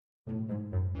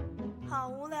好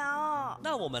无聊哦。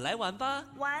那我们来玩吧。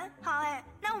玩？好诶，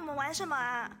那我们玩什么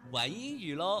啊？玩英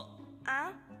语咯。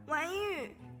啊？玩英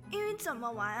语？英语怎么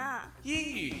玩啊？英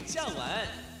语酱玩，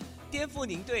颠覆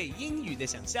您对英语的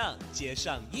想象，接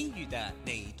上英语的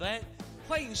那一端。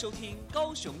欢迎收听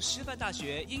高雄师范大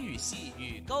学英语系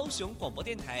与高雄广播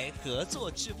电台合作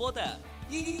制播的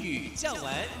英语酱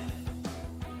玩。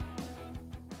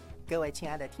各位亲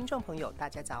爱的听众朋友，大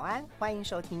家早安，欢迎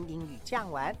收听英语酱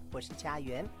玩，我是嘉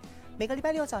媛。每个礼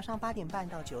拜六早上8点半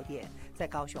到9点，在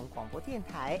高雄广播电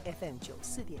台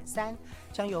FM94.3，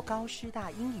将由高师大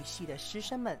英语系的师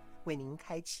生们为您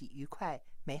开启愉快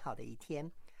美好的一天。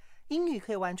英语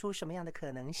可以玩出什么样的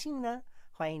可能性呢？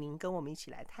欢迎您跟我们一起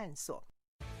来探索。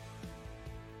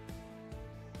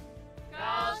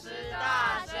高师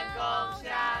大深攻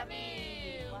虾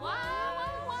米，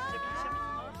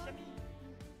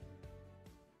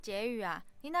杰宇啊，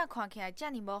你哪看起来这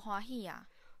么无欢喜啊？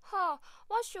好，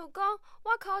我想讲，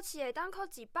我考试会当考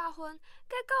100分，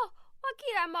结果我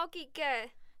竟然无及格。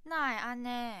哪会安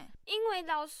尼？因为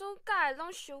老师教的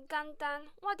拢伤简单，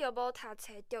我就无读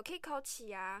册，就去考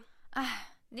试啊。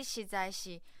唉，你实在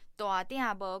是大鼎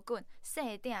无滚，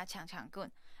细鼎强强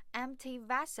滚。Empty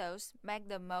vessels make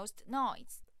the most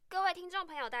noise。各位听众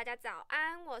朋友，大家早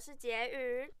安，我是婕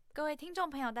妤。各位听众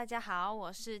朋友，大家好，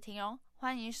我是婷蓉，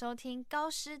欢迎收听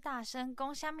高师大声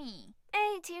公虾米。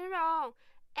婷蓉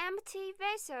 ，Empty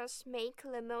vessels make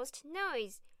the most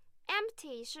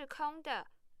noise。Empty 是空的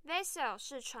 ，vessel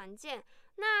是船舰。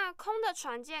那空的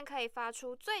船舰可以发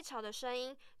出最吵的声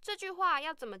音，这句话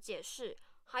要怎么解释？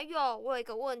还有，我有一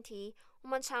个问题，我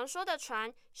们常说的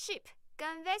船 ship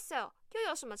跟 vessel 又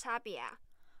有什么差别啊？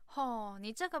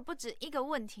你这个不止一个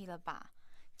问题了吧？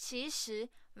其实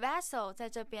vessel 在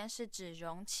这边是指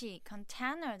容器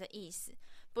container 的意思，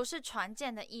不是船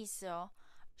舰的意思哦。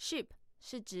ship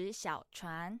是指小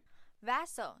船，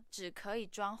 vessel 只可以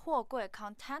装货柜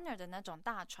container 的那种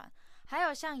大船，还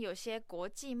有像有些国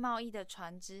际贸易的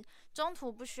船只，中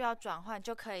途不需要转换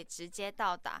就可以直接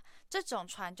到达，这种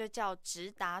船就叫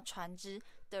直达船只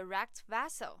direct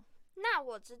vessel。那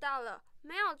我知道了，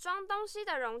没有装东西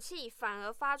的容器反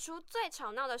而发出最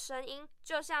吵闹的声音，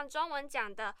就像中文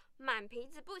讲的满瓶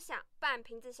子不响，半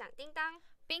瓶子响叮当。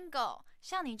Bingo，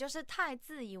 像你就是太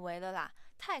自以为了啦，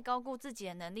太高估自己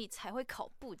的能力才会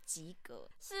口不及格。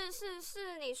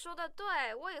是，你说的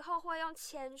对，我以后会用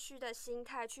谦虚的心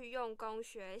态去用功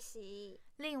学习。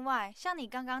另外，像你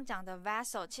刚刚讲的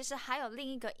vessel， 其实还有另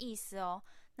一个意思哦，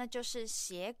那就是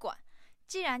血管。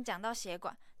既然讲到血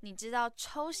管，你知道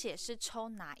抽血是抽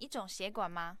哪一种血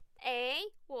管吗？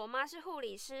我妈是护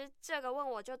理师，这个问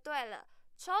我就对了。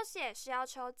抽血是要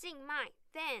抽静脉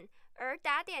vein， 而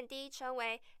打点滴称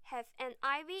为 have an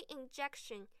IV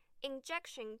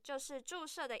injection。injection 就是注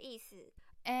射的意思。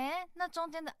那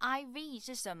中间的 IV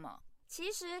是什么？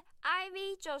其实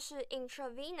IV 就是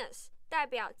intravenous， 代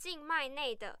表静脉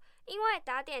内的。因为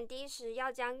打点滴时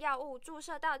要将药物注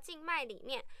射到静脉里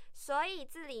面，所以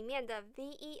字里面的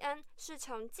VEN 是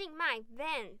从静脉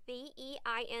vein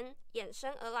VEIN 衍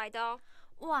生而来的哦。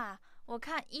哇，我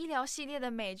看医疗系列的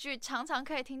美剧，常常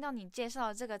可以听到你介绍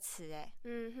的这个词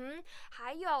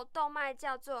还有动脉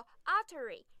叫做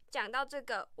artery。讲到这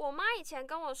个，我妈以前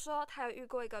跟我说，她有遇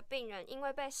过一个病人，因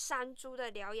为被山猪的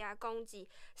獠牙攻击，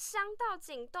伤到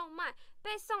颈动脉，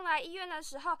被送来医院的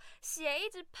时候，血一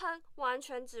直喷，完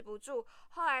全止不住。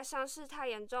后来伤势太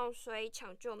严重，所以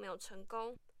抢救没有成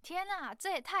功。天啊，这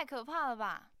也太可怕了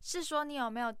吧！是说你有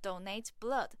没有 donate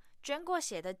blood 捐过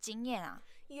血的经验啊？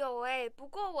有不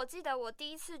过我记得我第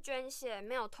一次捐血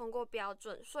没有通过标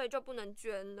准，所以就不能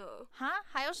捐了。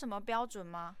还有什么标准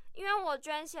吗？因为我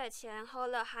捐血前喝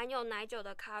了含有奶酒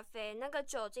的咖啡，那个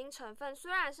酒精成分虽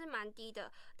然是蛮低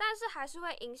的，但是还是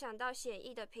会影响到血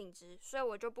液的品质，所以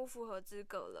我就不符合资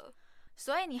格了。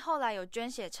所以你后来有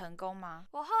捐血成功吗？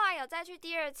我后来有再去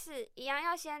第2次，一样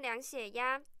要先量血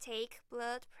压 take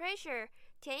blood pressure，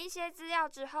 填一些资料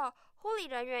之后，护理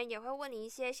人员也会问你一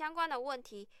些相关的问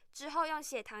题，之后用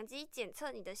血糖机检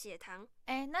测你的血糖。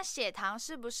那血糖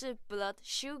是不是 blood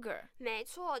sugar？ 没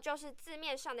错，就是字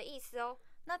面上的意思哦。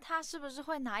那他是不是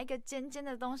会拿一个尖尖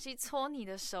的东西戳你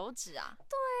的手指啊？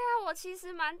对啊，我其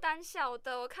实蛮胆小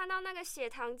的，我看到那个血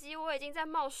糖机，我已经在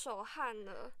冒手汗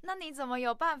了。那你怎么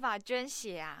有办法捐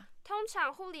血啊？通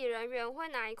常护理人员会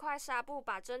拿一块纱布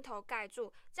把针头盖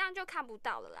住，这样就看不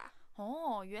到了啦。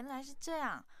原来是这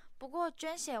样。不过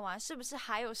捐血完是不是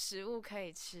还有食物可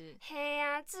以吃？嘿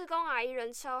啊，志工阿姨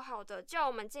人超好的，叫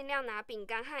我们尽量拿饼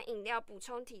干和饮料补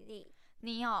充体力。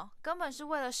你根本是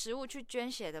为了食物去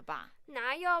捐血的吧？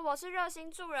哪有，我是热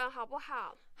心助人好不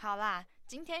好？好啦，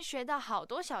今天学到好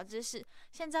多小知识，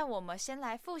现在我们先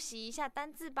来复习一下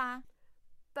单字吧。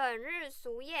本日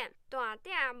俗谚：大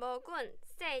鼎无滚，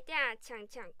小鼎呛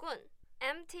呛滚。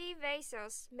Empty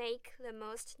vessels make the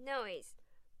most noise.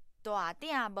 大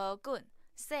鼎无滚，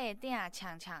小鼎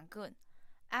呛呛滚。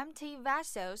Empty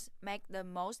vessels make the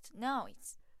most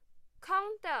noise.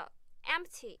 空的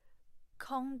empty，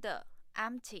 空的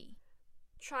empty。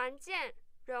船舰、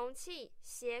容器、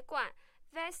血管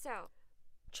vessel，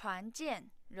 船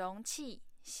舰、容器、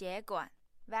血管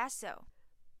vessel。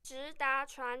直达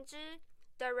船只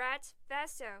direct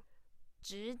vessel，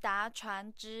 直达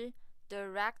船只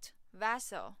direct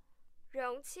vessel。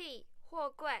容器、货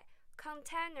柜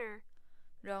container，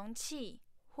 容器、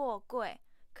货柜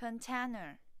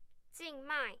container。静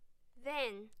脉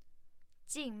vein，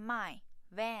 静脉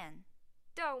vein。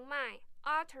动脉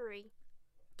artery，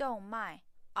 动脉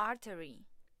artery。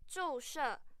注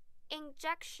射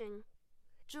injection，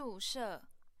 注射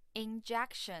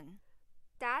injection。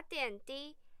打点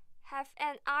滴 have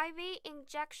an IV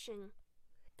injection，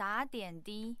 打点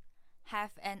滴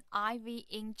have an IV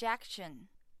injection。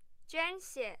捐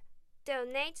血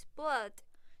donate blood，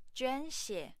 捐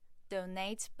血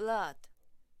donate blood。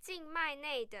静脉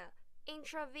内的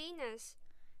intravenous，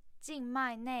 静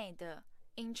脉内的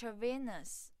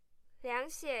intravenous。量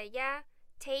血压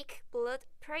take blood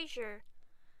pressure，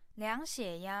 量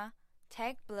血压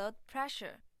take blood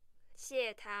pressure。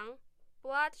血糖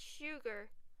blood sugar，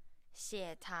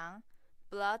 血糖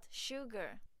blood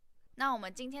sugar。那我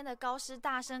们今天的高师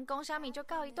大声公虾米就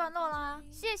告一段落啦，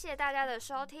谢谢大家的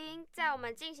收听。在我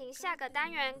们进行下个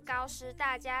单元高师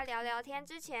大家聊聊天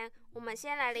之前，我们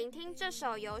先来聆听这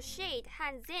首由 Shade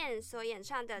和 Zen 所演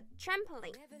唱的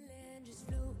Trampoline。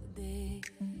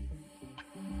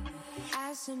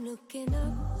 As I'm looking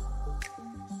up,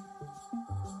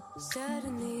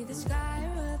 suddenly the sky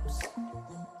erupts.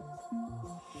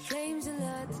 Flames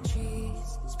alert the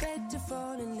trees, spread to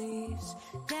fallen leaves.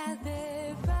 Now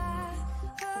they're right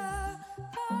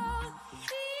on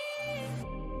me.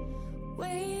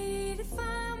 Wait, if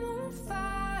I'm on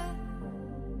fire,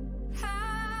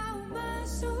 how am I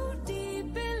so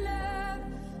deep in love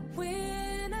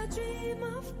when I dream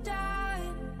of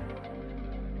dying?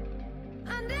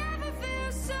 I never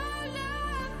feel so loved.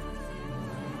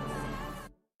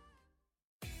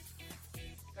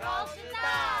 高师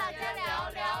大家聊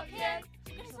聊天。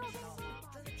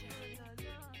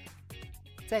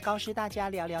在高师大家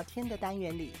聊聊天的单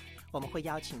元里，我们会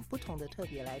邀请不同的特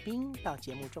别来宾到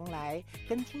节目中来，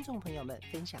跟听众朋友们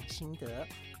分享心得。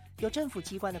有政府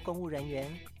机关的公务人员，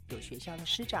有学校的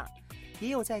师长，也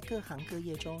有在各行各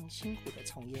业中辛苦的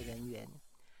从业人员。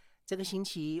这个星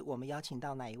期我们邀请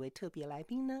到哪一位特别来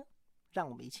宾呢？让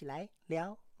我们一起来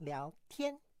聊聊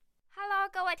天。Hello，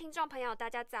 各位听众朋友，大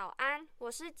家早安，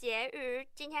我是婕妤。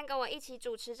今天跟我一起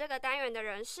主持这个单元的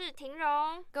人是婷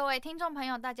蓉。各位听众朋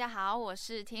友，大家好，我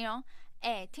是婷蓉。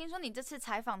听说你这次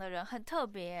采访的人很特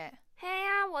别。嘿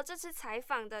呀，我这次采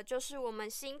访的就是我们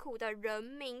辛苦的人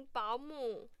民保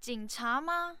姆。警察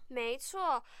吗？没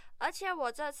错，而且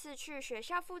我这次去学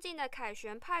校附近的凯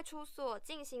旋派出所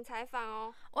进行采访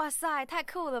哦。哇塞，太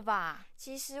酷了吧！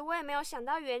其实我也没有想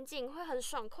到远景会很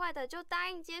爽快的就答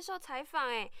应接受采访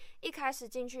诶。一开始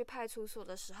进去派出所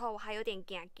的时候，我还有点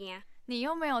惊惊。你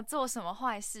又没有做什么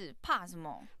坏事，怕什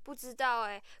么？不知道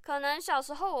诶，可能小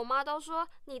时候我妈都说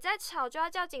你再吵就要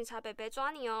叫警察伯伯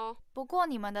抓你哦。不过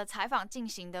你们的采访进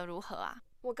行得如何啊？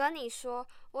我跟你说，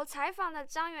我采访的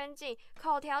张远景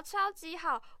口条超级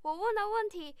好，我问的问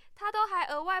题他都还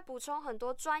额外补充很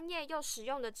多专业又实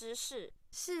用的知识。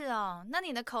是哦，那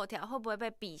你的口条会不会被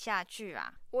比下去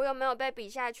啊？我有没有被比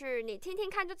下去，你听听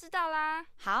看就知道啦。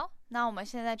好，那我们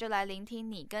现在就来聆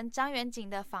听你跟张远景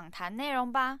的访谈内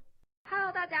容吧。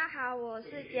Hello， 大家好，我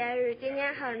是婕妤，今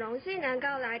天很荣幸能够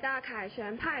来到凯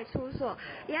旋派出所，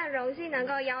也很荣幸能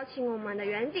够邀请我们的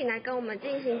远景来跟我们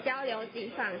进行交流及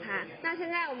访谈。那现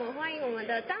在我们欢迎我们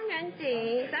的张远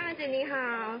景，张远景你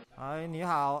好。嗨，你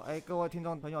好，各位听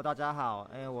众朋友大家好，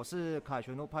我是凯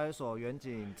旋路派出所远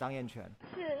景张彦全。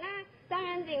是，那张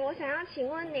远景，我想要请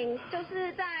问您，就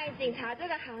是在警察这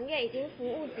个行业已经服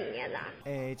务几年啦？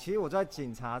其实我在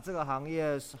警察这个行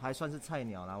业还算是菜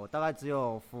鸟啦，我大概只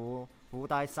有服务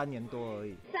大概3年多而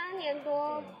已。3年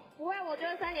多，不会，我觉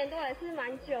得3年多也是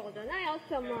蛮久的。那有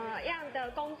什么样的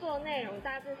工作内容？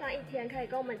大致上一天可以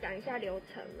跟我们讲一下流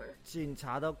程吗？警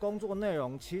察的工作内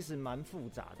容其实蛮复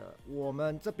杂的，我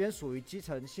们这边属于基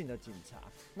层性的警察，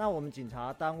那我们警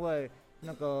察单位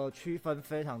那个区分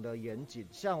非常的严谨，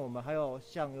像我们还有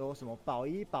有什么保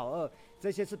1、保2，这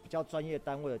些是比较专业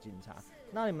单位的警察。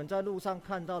那你们在路上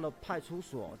看到的派出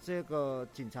所这个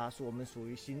警察署，我们属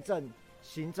于行政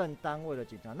行政单位的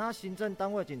警察。那行政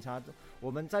单位警察，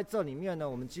我们在这里面呢，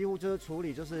我们几乎就是处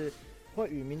理就是会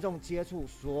与民众接触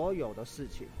所有的事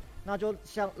情，那就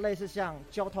类似像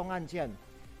交通案件、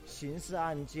刑事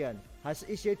案件，还是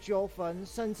一些纠纷，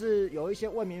甚至有一些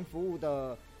为民服务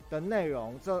的内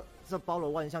容，这包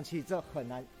罗万象，其实这很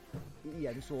难一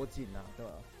言说尽啊，对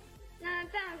吧？那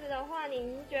这样子的话，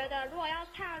您觉得如果要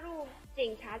踏入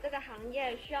警察这个行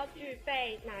业，需要具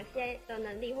备哪些的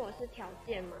能力或者是条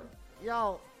件吗？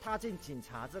要踏进警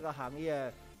察这个行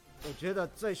业，我觉得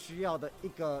最需要的一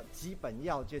个基本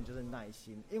要件就是耐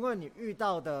心，因为你遇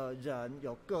到的人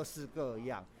有各式各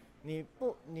样，你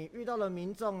遇到的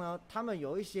民众呢，他们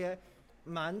有一些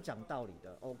蛮讲道理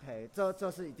的 ，OK， 这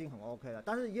是一定很 OK 的，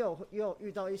但是也有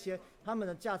遇到一些他们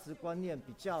的价值观念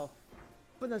比较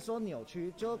不能说扭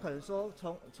曲，就可能说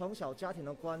从小家庭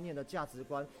的观念的价值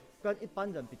观跟一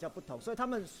般人比较不同，所以他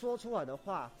们说出来的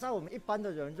话，在我们一般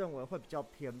的人认为会比较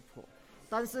偏颇。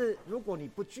但是如果你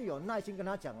不具有耐心跟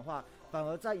他讲的话，反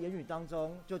而在言语当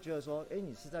中就觉得说，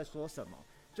你是在说什么，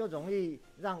就容易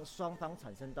让双方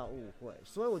产生到误会。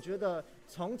所以我觉得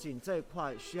从警这一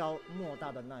块需要莫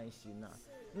大的耐心啊。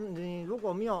你如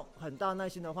果没有很大耐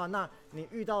心的话，那你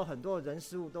遇到很多人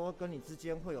事物都会跟你之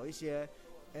间会有一些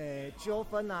纠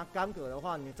纷啊、干戈的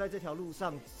话，你在这条路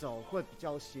上走会比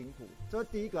较辛苦。这是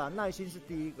第一个啊，耐心是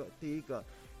第一个。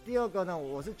第二个呢，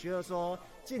我是觉得说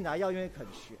进来要愿意肯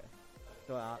学，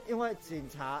对啊，因为警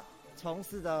察从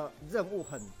事的任务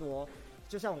很多，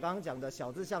就像我刚刚讲的，小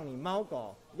至像你猫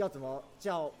狗要怎么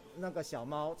叫那个小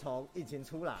猫从引擎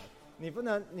出来，你不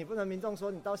能民众说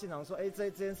你到现场说，这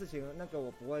件事情那个我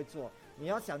不会做，你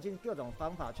要想尽各种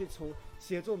方法去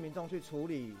协助民众去处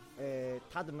理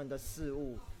他们的事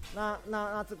务。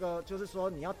那这个就是说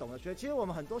你要懂得学。其实我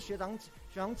们很多学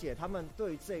长姐他们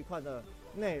对于这一块的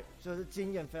就是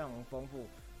经验非常丰富，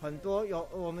很多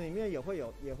我们里面也会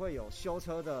有修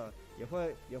车的，也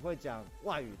会讲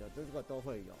外语的，这个都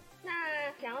会有。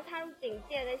那想要踏入警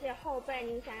界的一些后辈，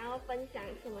您想要分享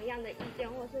什么样的意见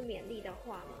或是勉励的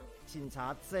话吗？警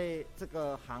察这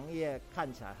个行业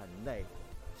看起来很累，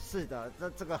是的，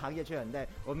这个行业却很累。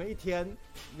我们一天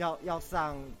要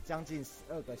上将近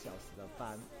12个小时的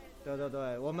班，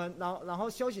对，我们然后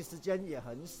休息时间也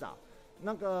很少。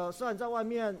那个虽然在外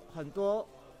面很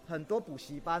多补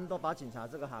习班都把警察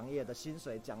这个行业的薪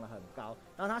水讲得很高，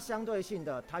但它相对性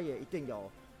的，它也一定有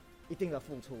一定的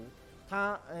付出。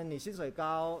你薪水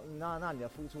高，那你的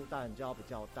付出当然就要比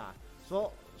较大。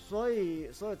所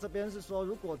以这边是说，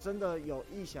如果真的有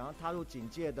意想要踏入警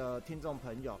界的听众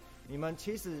朋友，你们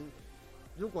其实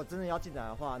如果真的要进来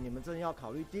的话，你们真的要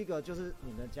考虑第一个就是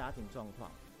你的家庭状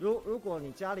况。如果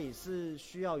你家里是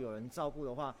需要有人照顾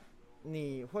的话，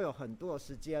你会有很多的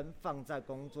时间放在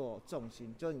工作重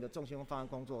心，就是你的重心会放在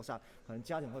工作上，可能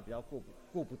家庭会比较顾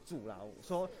不住啦。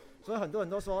所以很多人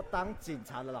都说当警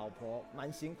察的老婆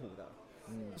蛮辛苦的。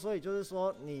所以就是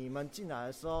说你们进来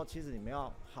的时候，其实你们要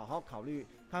好好考虑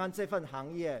看看这份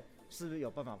行业是不是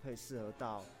有办法可以适合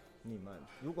到你们。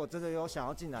如果真的有想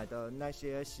要进来的那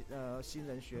些新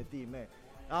人学弟妹。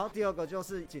然后第二个就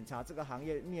是警察这个行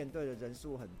业面对的人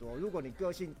数很多，如果你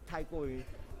个性太过于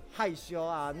害羞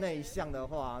啊、内向的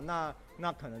话，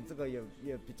那可能这个也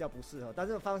比较不适合。但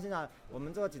是放心啊，我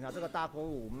们这个警察这个大锅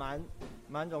舞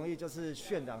蛮容易就是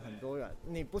渲染很多人。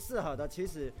你不适合的，其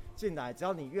实进来只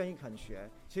要你愿意肯学，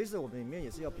其实我们里面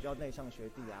也是有比较内向学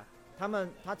弟啊。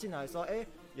他进来的时候，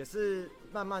也是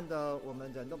慢慢的我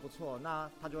们人都不错，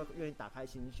那他就会愿意打开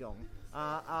心胸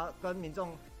跟民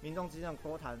众之间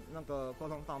的沟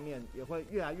通方面也会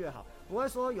越来越好，不会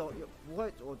说不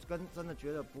会，我真的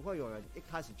觉得不会有人一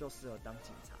开始就适合当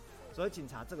警察，所以警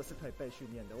察这个是可以被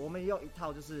训练的，我们也有一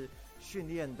套就是训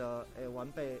练的完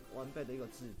备的一个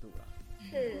制度啦。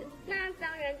是，那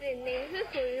张员警，您是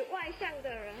属于外向的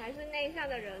人还是内向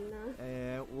的人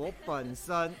呢？我本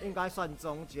身应该算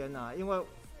中间啊，因为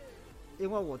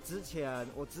我之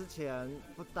前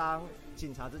不当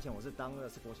警察之前，我是当的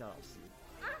是国小老师。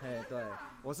对，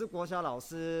我是国小老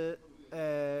师，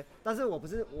但是我不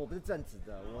是正职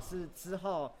的，我是之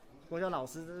后国小老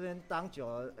师这边当久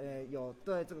了，有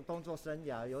对这个工作生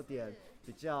涯有点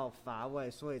比较乏味，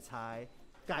所以才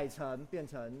变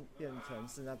成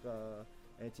是那个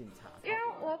警察。因为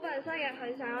我本身也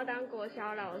很想要当国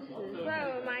小老师，所以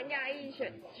我蛮讶异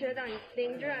学长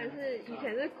您居然是以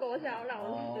前是国小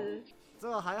老师。这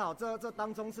个还好，这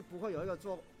当中是不会有一个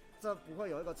冲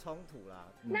突啦。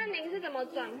那您是怎么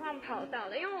转换跑道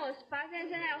的？因为我发现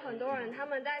现在有很多人他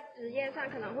们在职业上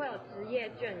可能会有职业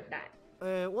倦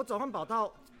怠。我转换跑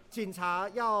道，警察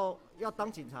要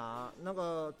当警察，那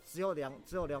个只有两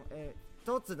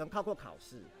都只能靠过考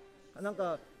试。那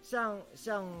个像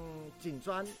警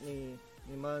专，你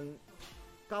们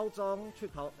高中去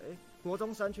考，国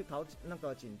中生去考那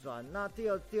个警专。那第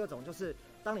二种就是，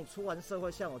当你出完社会，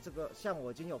像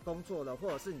我已经有工作了，或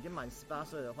者是你已经满18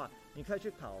岁的话，你可以去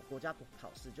考国家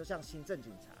考试，就像行政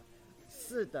警察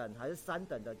4等还是3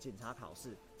等的警察考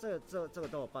试，这个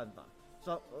都有办法。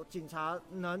说警察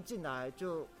能进来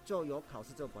就有考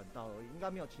试这个管道而已，应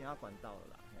该没有其他管道了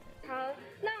啦。好，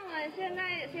那我们现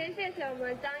在先谢谢我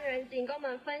们张远景跟我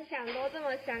们分享都这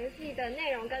么详细的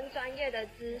内容跟专业的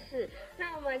知识。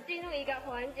那我们进入一个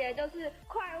环节，就是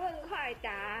快问快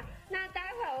答。那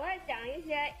待会我会讲一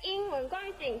些英文关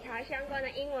于警察相关的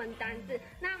英文单字，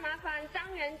那麻烦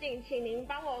张远景，请您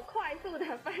帮我快速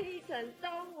的翻译成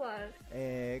中文。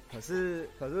可是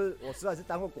我虽然是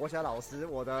当过国小老师，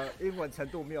我的英文程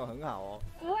度没有很好哦。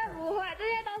不会，这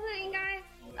些都是应该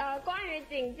关于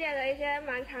警戒的一些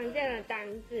蛮常见的单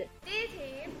字。第一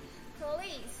题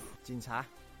 ，police， 警察。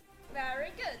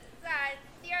Very good。再来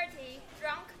第二题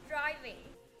 ，drunk driving。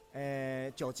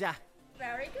酒驾。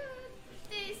Very good。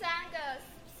第三个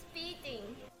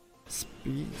speeding。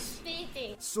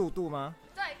速度吗？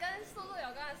对，跟速度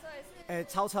有关，所以是。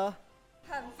超车。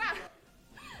很棒。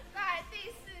再来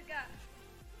第四个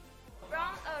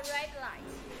 ，run a red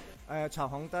light。闯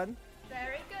红灯。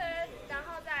Very good。然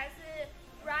后再来是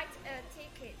write a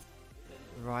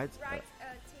ticket。Write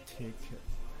a ticket。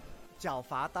缴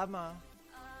罚单吗？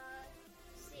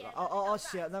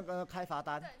写那个开罚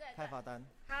单。对，开罚单。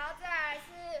好，再来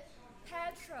是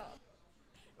petrol。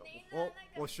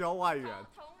我需要外援。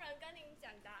同仁跟您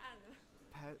讲答案了。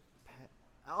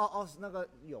那个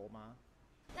有吗？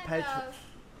那个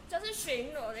就是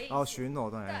巡逻的意思。巡逻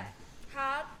对。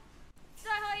好，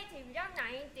最后一题比较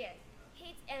难一点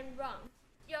 ，hit and run。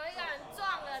有一个人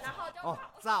撞了，然后就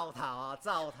造逃。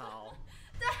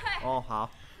对。好。好，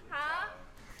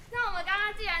那我们刚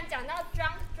刚既然讲到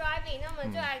drunk driving， 那我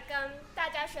们就来跟大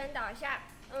家宣导一下。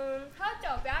喝酒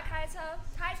不要开车，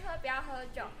开车不要喝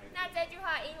酒。那这句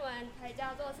话英文才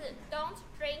叫做是 Don't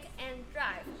drink and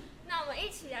drive。那我们一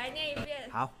起来念一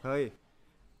遍。好，可以。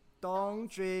Don't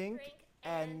drink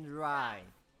and ride。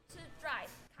是 drive。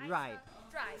drive。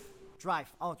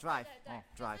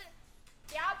drive。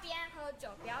不要边喝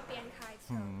酒，不要边开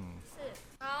车。是。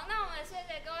好，那我们谢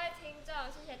谢各位听众，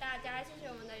谢谢大家，谢谢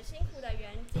我们的辛苦的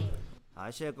远景。好，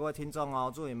谢谢各位听众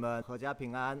哦，祝你们阖家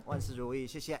平安，万事如意，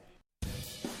谢谢。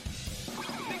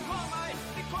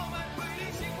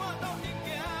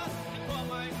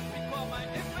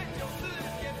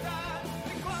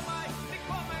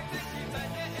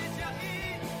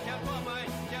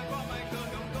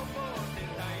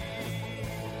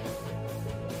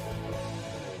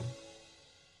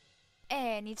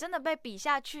你真的被比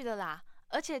下去了啦！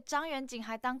而且张远景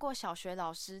还当过小学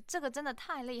老师，这个真的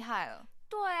太厉害了。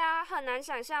对啊，很难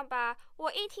想象吧？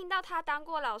我一听到他当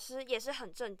过老师，也是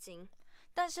很震惊。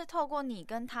但是透过你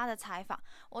跟他的采访，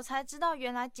我才知道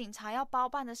原来警察要包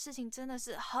办的事情真的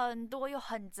是很多又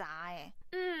很杂哎。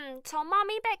从猫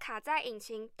咪被卡在引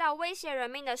擎到威胁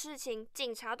人命的事情，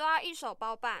警察都要一手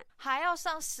包办，还要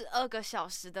上12个小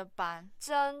时的班，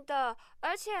真的。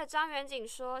而且张远景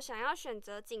说，想要选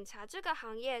择警察这个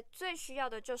行业，最需要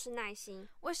的就是耐心。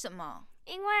为什么？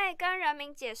因为跟人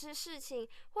民解释事情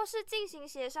或是进行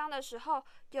协商的时候，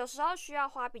有时候需要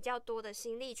花比较多的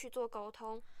心力去做沟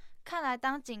通。看来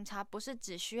当警察不是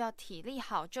只需要体力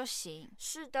好就行。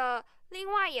是的，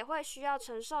另外也会需要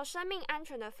承受生命安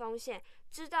全的风险。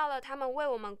知道了他们为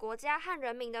我们国家和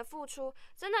人民的付出，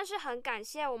真的是很感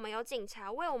谢我们有警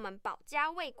察为我们保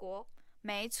家卫国。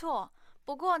没错，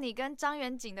不过你跟张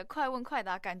远景的快问快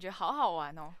答感觉好好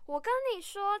玩哦。我跟你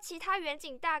说，其他远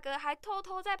景大哥还偷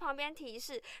偷在旁边提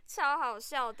示，超好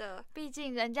笑的。毕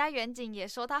竟人家远景也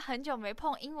说他很久没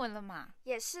碰英文了嘛。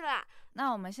也是啦。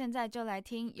那我们现在就来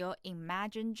听由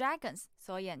Imagine Dragons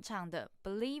所演唱的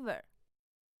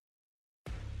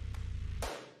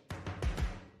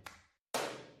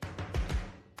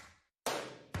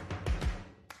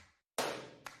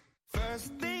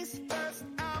things first,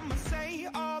 I'ma say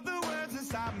all the words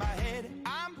inside my head.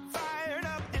 I'm fired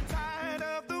up and tired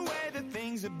of the way that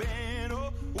things have been.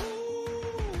 Oh,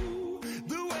 ooh,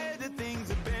 the way that things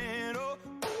have been. Oh,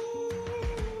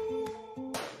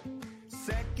 ooh.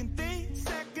 Second thing,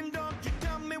 second, don't you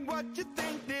tell me what you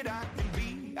think that I can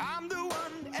be. I'm the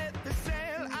one at the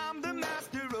sail, I'm the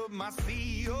master of my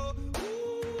sea. Oh,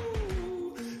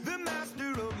 ooh, the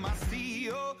master of my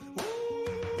sea. Oh,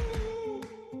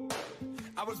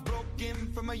 I was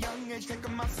broken from a young age,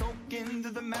 taking my soak into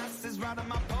the masses, writing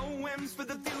my poems for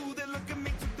the few that look at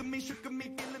me, took to me, shook at me,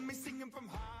 feeling me, singing from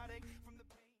heartache, from the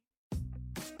pain.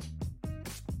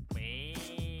 喂，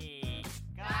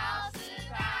高师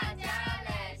大家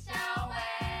冷笑话。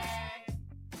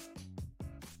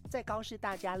在在高师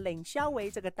大家冷消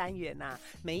维这个单元啊，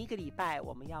每一个礼拜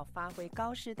我们要发挥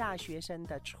高师大学生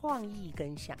的创意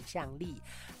跟想象力，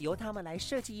由他们来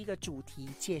设计一个主题，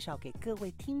介绍给各位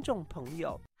听众朋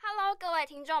友。Hello， 各位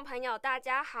听众朋友，大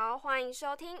家好，欢迎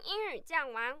收听英语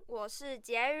酱玩，我是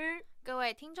婕妤。各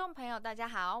位听众朋友，大家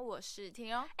好，我是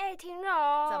婷柔。婷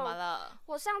柔，怎么了？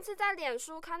我上次在脸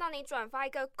书看到你转发一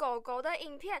个狗狗的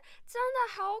影片，真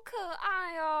的好可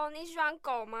爱哦。你喜欢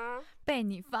狗吗？被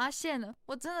你发现了，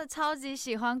我真的超级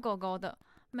喜欢狗狗的。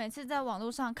每次在网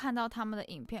络上看到他们的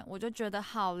影片，我就觉得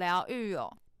好疗愈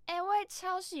哦。我也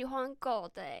超喜欢狗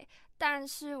的但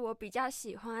是我比较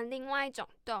喜欢另外一种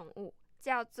动物，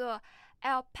叫做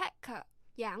alpaca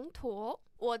羊驼。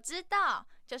我知道，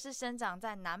就是生长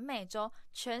在南美洲，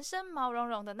全身毛茸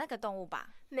茸的那个动物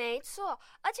吧？没错，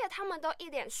而且他们都一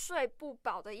脸睡不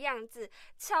饱的样子，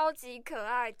超级可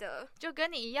爱的。就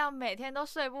跟你一样，每天都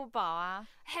睡不饱啊。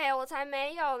我才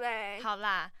没有嘞。好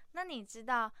啦，那你知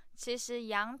道其实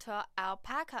羊驼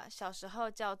alpaca 小时候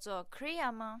叫做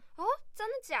cria 吗？真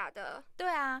的假的？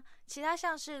对啊，其他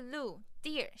像是鹿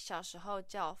deer 小时候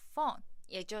叫 fawn，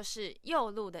 也就是幼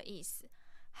鹿的意思。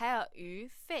还有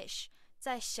鱼 fish，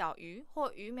 在小鱼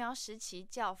或鱼苗时期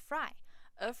叫 fry，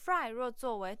 而 fry 若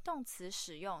作为动词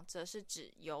使用，则是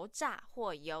指油炸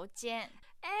或油煎。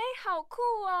好酷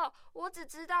哦！我只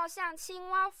知道像青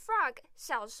蛙 frog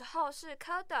小时候是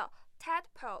蝌蚪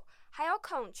tadpole， 还有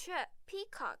孔雀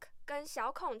peacock 跟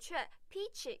小孔雀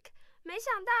peachick， 没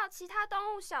想到其他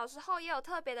动物小时候也有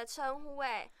特别的称呼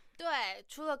对，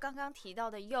除了刚刚提到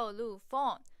的幼鹿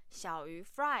fawn、小鱼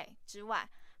fry 之外，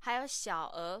还有小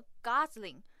鹅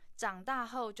gosling， 长大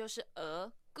后就是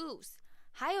鹅 goose，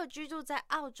 还有居住在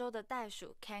澳洲的袋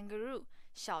鼠 kangaroo，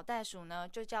 小袋鼠呢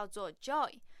就叫做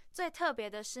joy。最特别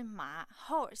的是马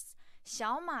horse，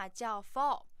 小马叫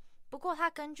foal， 不过它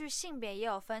根据性别也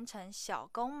有分成小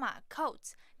公马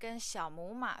coat 跟小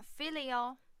母马 filly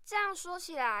哦。这样说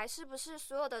起来，是不是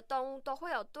所有的动物都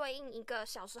会有对应一个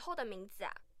小时候的名字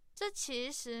啊？这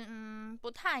其实不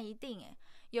太一定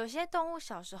有些动物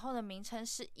小时候的名称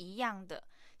是一样的，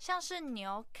像是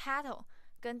牛 cattle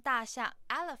跟大象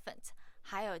elephant，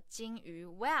 还有金鱼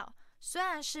whale， 虽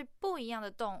然是不一样的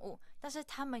动物，但是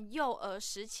它们幼儿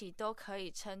时期都可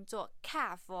以称作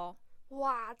calf 哦。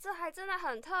哇，这还真的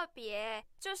很特别，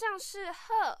就像是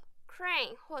鹤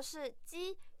crane 或是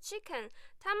鸡 chicken，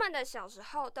 它们的小时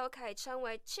候都可以称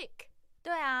为 chick。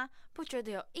对啊，不觉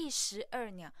得有一石二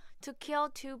鸟 to kill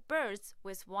two birds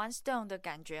with one stone 的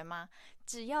感觉吗？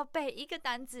只要背一个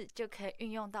单字就可以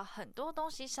运用到很多东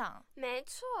西上。没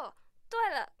错。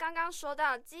对了，刚刚说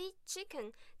到鸡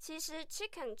chicken， 其实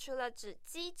chicken 除了指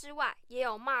鸡之外，也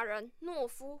有骂人、懦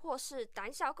夫或是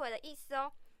胆小鬼的意思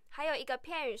哦。还有一个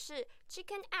片语是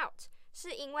chicken out，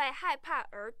 是因为害怕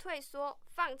而退缩、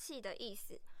放弃的意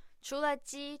思。除了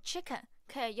鸡 chicken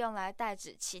可以用来代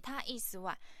指其他意思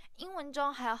外，英文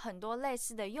中还有很多类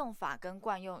似的用法跟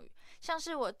惯用语，像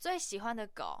是我最喜欢的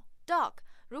狗 dog，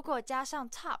 如果加上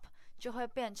top 就会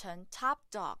变成 top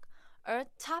dog， 而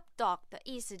top dog 的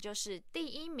意思就是第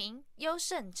一名、优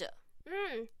胜者。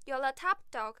有了 top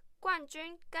dog 冠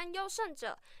军跟优胜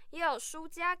者，也有输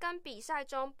家跟比赛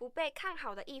中不被看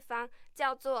好的一方，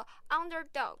叫做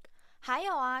underdog。还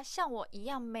有啊，像我一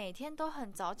样每天都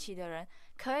很早起的人，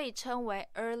可以称为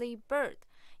early bird，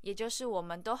 也就是我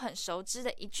们都很熟知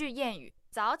的一句谚语：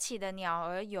早起的鸟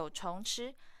儿有虫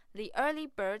吃。The early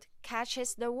bird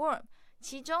catches the worm。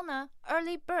其中呢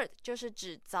 ，early bird 就是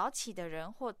指早起的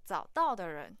人或早到的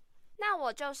人。那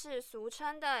我就是俗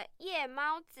称的夜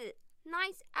猫子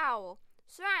 ，night owl。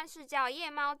虽然是叫夜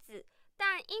猫子，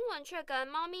但英文却跟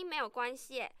猫咪没有关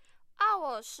系。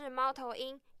owl 是猫头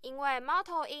鹰，因为猫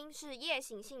头鹰是夜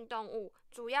行性动物，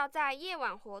主要在夜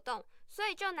晚活动，所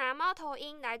以就拿猫头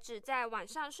鹰来指在晚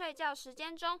上睡觉时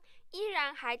间中依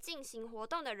然还进行活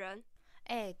动的人。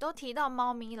都提到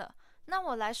猫咪了，那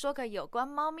我来说个有关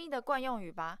猫咪的惯用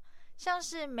语吧。像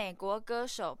是美国歌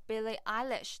手 Billie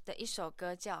Eilish 的一首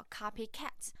歌叫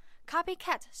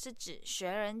Copycat。Copycat 是指学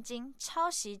人精、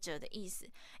抄袭者的意思，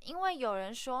因为有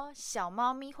人说小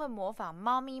猫咪会模仿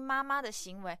猫咪妈妈的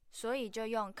行为，所以就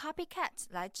用 copycat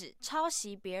来指抄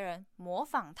袭别人、模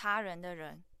仿他人的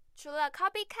人。除了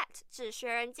copycat 指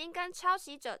学人精跟抄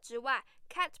袭者之外，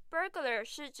 cat burglar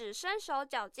是指身手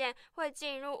矫健、会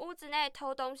进入屋子内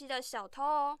偷东西的小偷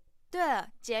哦。对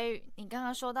了，婕妤，你刚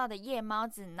刚说到的夜猫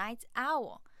子 night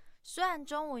owl， 虽然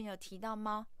中文有提到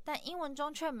猫，但英文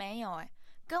中却没有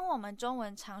跟我们中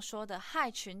文常说的害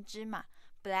群之马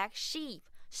black sheep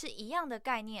是一样的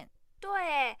概念。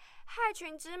对，害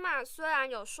群之马虽然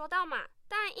有说到马，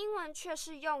但英文却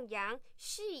是用羊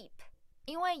sheep，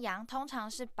 因为羊通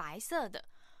常是白色的，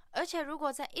而且如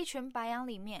果在一群白羊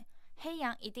里面，黑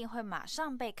羊一定会马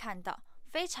上被看到，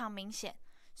非常明显，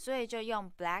所以就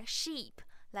用 black sheep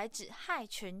来指害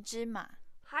群之马。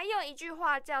还有一句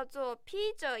话叫做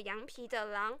披着羊皮的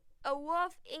狼 ，a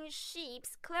wolf in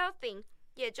sheep's clothing，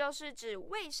 也就是指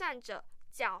伪善者、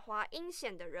狡猾阴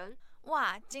险的人。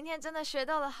哇，今天真的学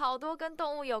到了好多跟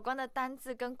动物有关的单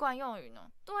字跟惯用语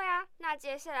呢。对啊，那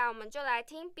接下来我们就来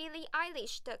听 Billie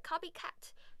Eilish 的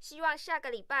Copycat。希望下个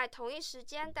礼拜同一时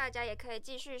间，大家也可以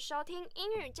继续收听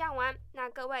英语酱玩。那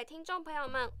各位听众朋友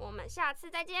们，我们下次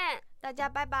再见，大家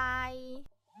拜拜。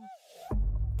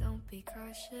Don't be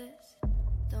cautious,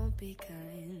 don't be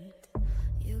kind.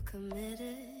 You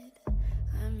committed,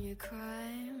 I'm your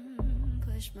crime.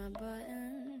 Push my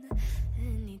button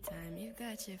anytime. You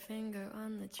got your finger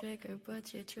on the trigger,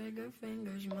 but your trigger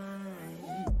finger's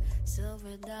mine.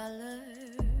 Silver dollar,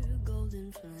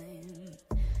 golden flame.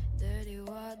 Dirty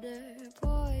water,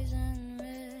 poison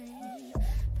rain.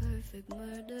 Perfect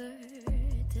murder,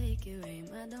 take your aim.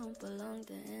 I don't belong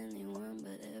to anyone,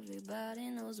 but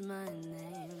everybody knows my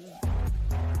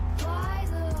name.